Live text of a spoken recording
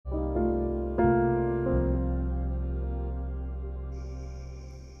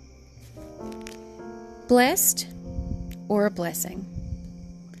Blessed or a blessing?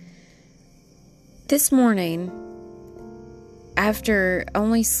 This morning, after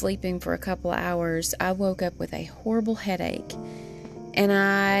only sleeping for a couple of hours, I woke up with a horrible headache. And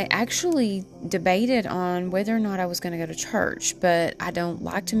I actually debated on whether or not I was going to go to church, but I don't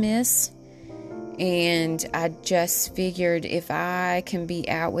like to miss. And I just figured if I can be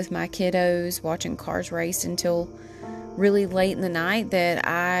out with my kiddos watching cars race until really late in the night, that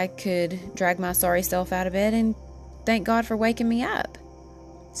I could drag my sorry self out of bed and thank God for waking me up.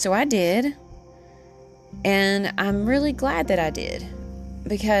 So I did. And I'm really glad that I did,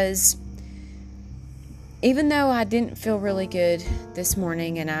 because even though I didn't feel really good this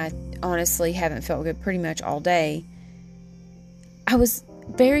morning, and I honestly haven't felt good pretty much all day, I was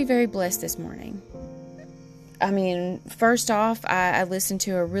very, very blessed this morning. I mean, first off, I listened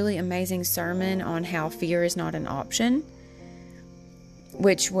to a really amazing sermon on how fear is not an option,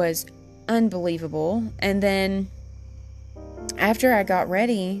 which was unbelievable. And then after I got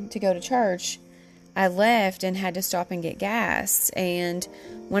ready to go to church, I left and had to stop and get gas. And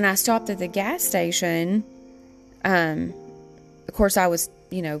when I stopped at the gas station, of course I was,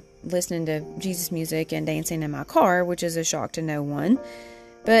 listening to Jesus music and dancing in my car, which is a shock to no one.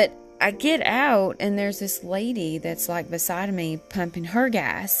 But I get out and there's this lady that's like beside me pumping her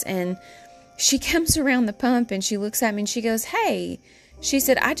gas, and she comes around the pump and she looks at me and she goes, "Hey," she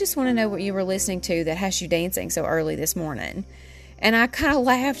said, "I just want to know what you were listening to that has you dancing so early this morning." And I kind of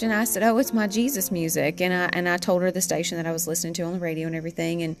laughed and I said, "Oh, it's my Jesus music." And I told her the station that I was listening to on the radio and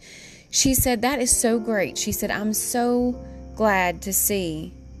everything. And she said, "That is so great." She said, "I'm so glad to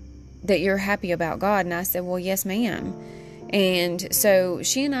see that you're happy about God." And I said, "Well, yes, ma'am." And so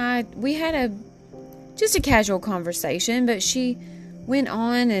she and I, we had just a casual conversation, but she went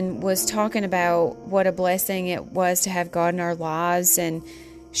on and was talking about what a blessing it was to have God in our lives. And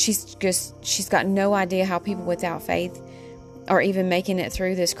she's got no idea how people without faith are even making it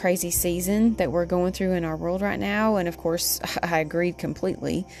through this crazy season that we're going through in our world right now. And of course, I agreed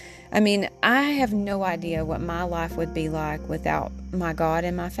completely. I mean, I have no idea what my life would be like without my God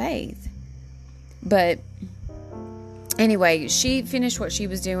and my faith. But anyway, she finished what she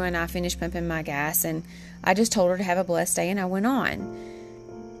was doing. I finished pumping my gas, and I just told her to have a blessed day, and I went on.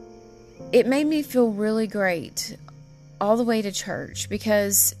 It made me feel really great all the way to church,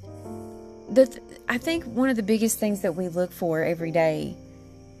 because I think one of the biggest things that we look for every day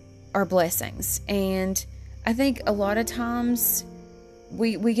are blessings. And I think a lot of times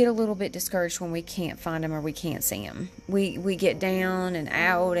we get a little bit discouraged when we can't find them or we can't see them. We get down and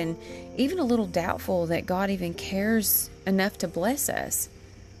out and even a little doubtful that God even cares enough to bless us.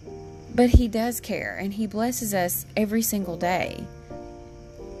 But He does care, and He blesses us every single day.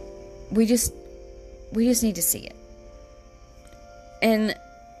 We just need to see it. And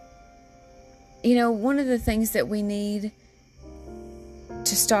one of the things that we need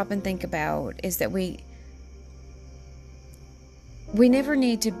to stop and think about is that we never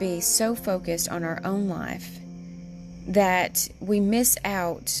need to be so focused on our own life that we miss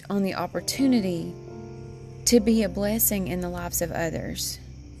out on the opportunity to be a blessing in the lives of others.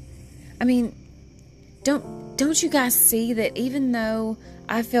 I mean, don't you guys see that even though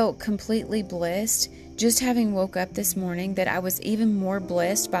I felt completely blessed just having woke up this morning, that I was even more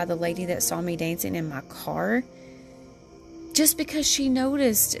blessed by the lady that saw me dancing in my car, just because she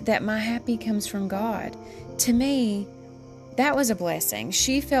noticed that my happy comes from God. To me, that was a blessing.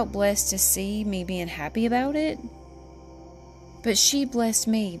 She felt blessed to see me being happy about it, but she blessed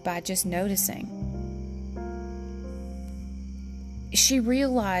me by just noticing. She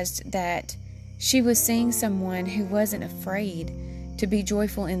realized that she was seeing someone who wasn't afraid to be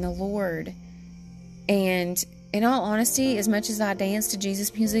joyful in the Lord. And in all honesty, as much as I danced to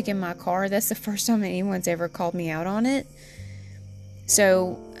Jesus music in my car, that's the first time anyone's ever called me out on it.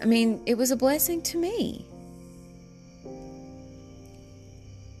 So, I mean, it was a blessing to me.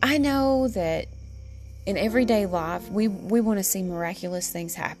 I know that in everyday life, we want to see miraculous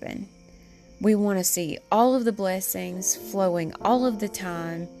things happen. We want to see all of the blessings flowing all of the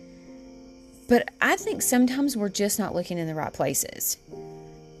time. But I think sometimes we're just not looking in the right places.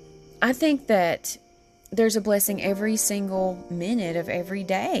 I think that there's a blessing every single minute of every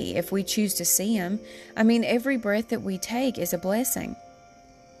day if we choose to see them. I mean, every breath that we take is a blessing.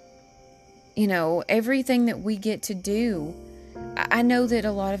 Everything that we get to do. I know that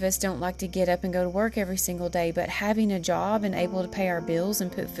a lot of us don't like to get up and go to work every single day, but having a job and able to pay our bills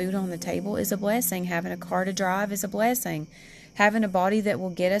and put food on the table is a blessing. Having a car to drive is a blessing. Having a body that will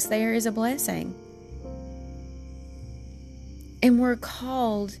get us there is a blessing. And we're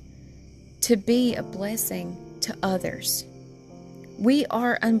called to be a blessing to others. We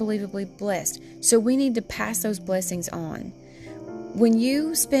are unbelievably blessed, so we need to pass those blessings on. When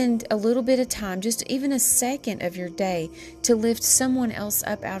you spend a little bit of time, just even a second of your day, to lift someone else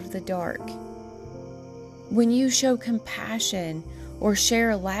up out of the dark, when you show compassion or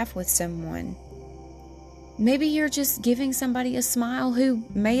share a laugh with someone, maybe you're just giving somebody a smile who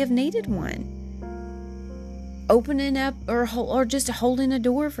may have needed one, opening up or just holding a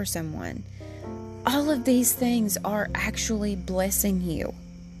door for someone. All of these things are actually blessing you.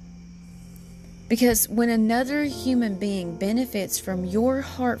 Because when another human being benefits from your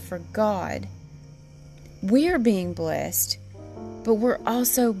heart for God, we're being blessed, but we're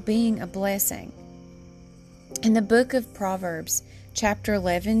also being a blessing. In the book of Proverbs, chapter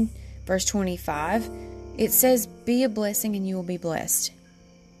 11, verse 25, it says, "Be a blessing and you will be blessed."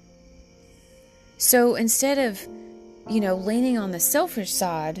 So instead of, leaning on the selfish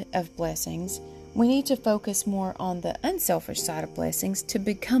side of blessings, we need to focus more on the unselfish side of blessings to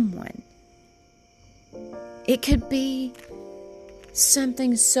become one. It could be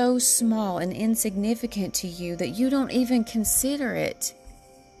something so small and insignificant to you that you don't even consider it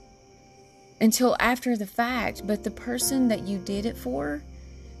until after the fact, but the person that you did it for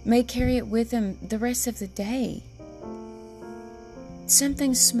may carry it with them the rest of the day.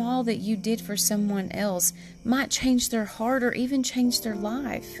 Something small that you did for someone else might change their heart or even change their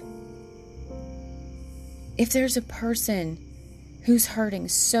life. If there's a person who's hurting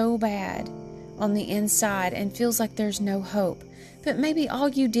so bad on the inside and feels like there's no hope, but maybe all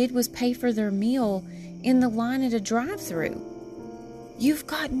you did was pay for their meal in the line at a drive-thru, you've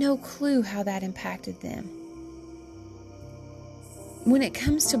got no clue how that impacted them. When it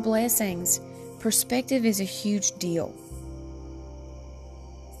comes to blessings, perspective is a huge deal.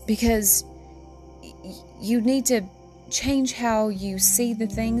 Because you need to change how you see the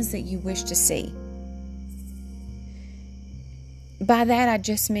things that you wish to see. By that, I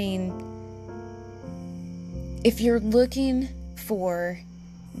just mean, if you're looking for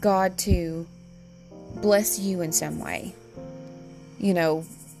God to bless you in some way,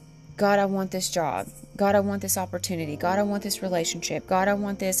 God, I want this job. God, I want this opportunity. God, I want this relationship. God, I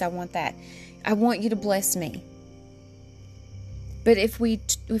want this. I want that. I want you to bless me. But if we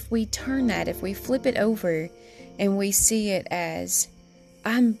turn that, if we flip it over and we see it as,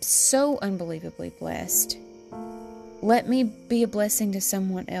 I'm so unbelievably blessed, let me be a blessing to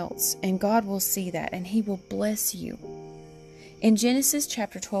someone else, and God will see that and He will bless you. In Genesis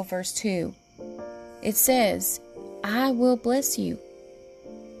chapter 12 verse 2, it says, I will bless you.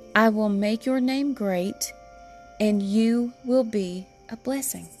 I will make your name great, and you will be a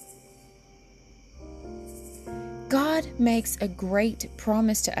blessing. God makes a great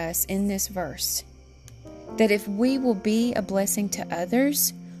promise to us in this verse, that if we will be a blessing to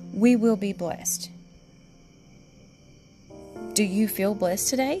others, we will be blessed. Do you feel blessed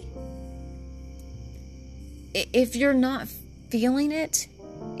today? If you're not feeling it,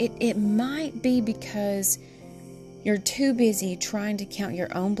 it might be because you're too busy trying to count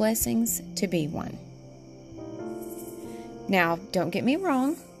your own blessings to be one. Now, don't get me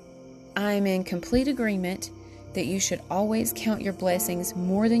wrong. I'm in complete agreement that you should always count your blessings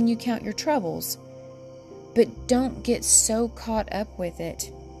more than you count your troubles, but don't get so caught up with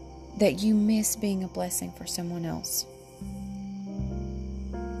it that you miss being a blessing for someone else.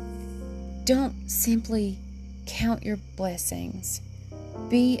 Don't simply count your blessings.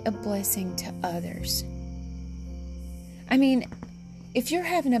 Be a blessing to others. I mean, if you're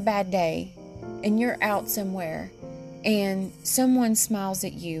having a bad day and you're out somewhere and someone smiles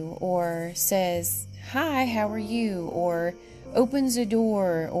at you or says, hi, how are you? Or opens a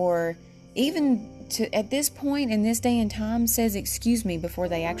door, or even at this point in this day and time says excuse me before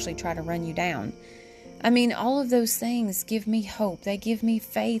they actually try to run you down. I mean, all of those things give me hope. They give me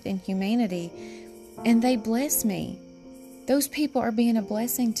faith in humanity, and they bless me. Those people are being a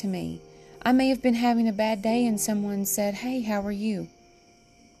blessing to me. I may have been having a bad day and someone said, hey, how are you?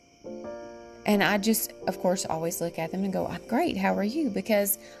 And I just, of course, always look at them and go, I'm great, how are you?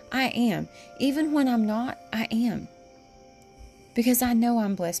 Because I am. Even when I'm not, I am. Because I know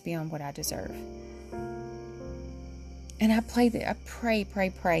I'm blessed beyond what I deserve. And I pray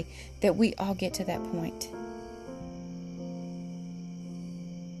that we all get to that point.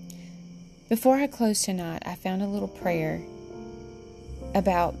 Before I close tonight, I found a little prayer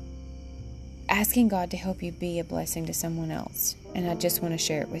about asking God to help you be a blessing to someone else. And I just want to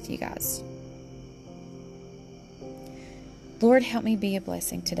share it with you guys. Lord, help me be a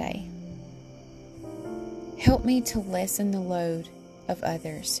blessing today. Help me to lessen the load of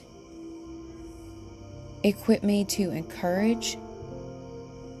others. Equip me to encourage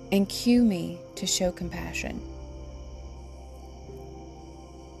and cue me to show compassion.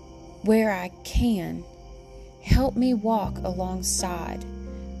 Where I can, help me walk alongside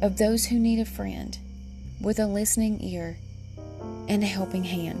of those who need a friend with a listening ear and a helping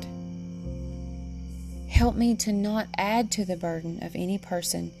hand. Help me to not add to the burden of any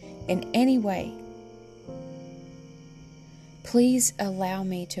person in any way. Please allow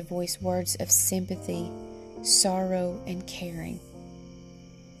me to voice words of sympathy, sorrow, and caring.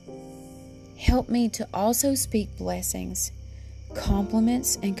 Help me to also speak blessings,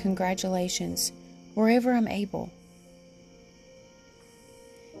 compliments, and congratulations wherever I'm able.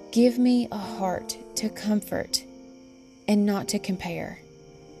 Give me a heart to comfort and not to compare,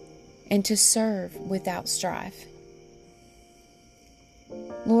 and to serve without strife.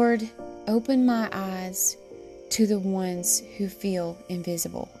 Lord, open my eyes to the ones who feel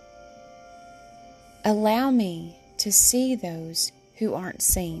invisible. Allow me to see those who aren't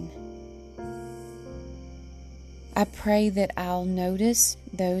seen. I pray that I'll notice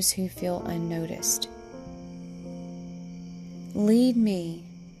those who feel unnoticed. Lead me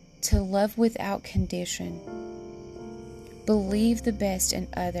to love without condition, believe the best in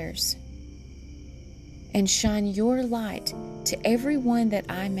others, and shine your light to everyone that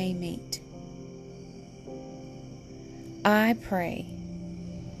I may meet. I pray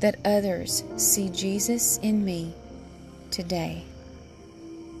that others see Jesus in me today.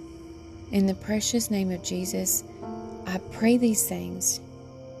 In the precious name of Jesus, I pray these things.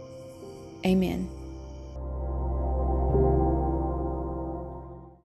 Amen.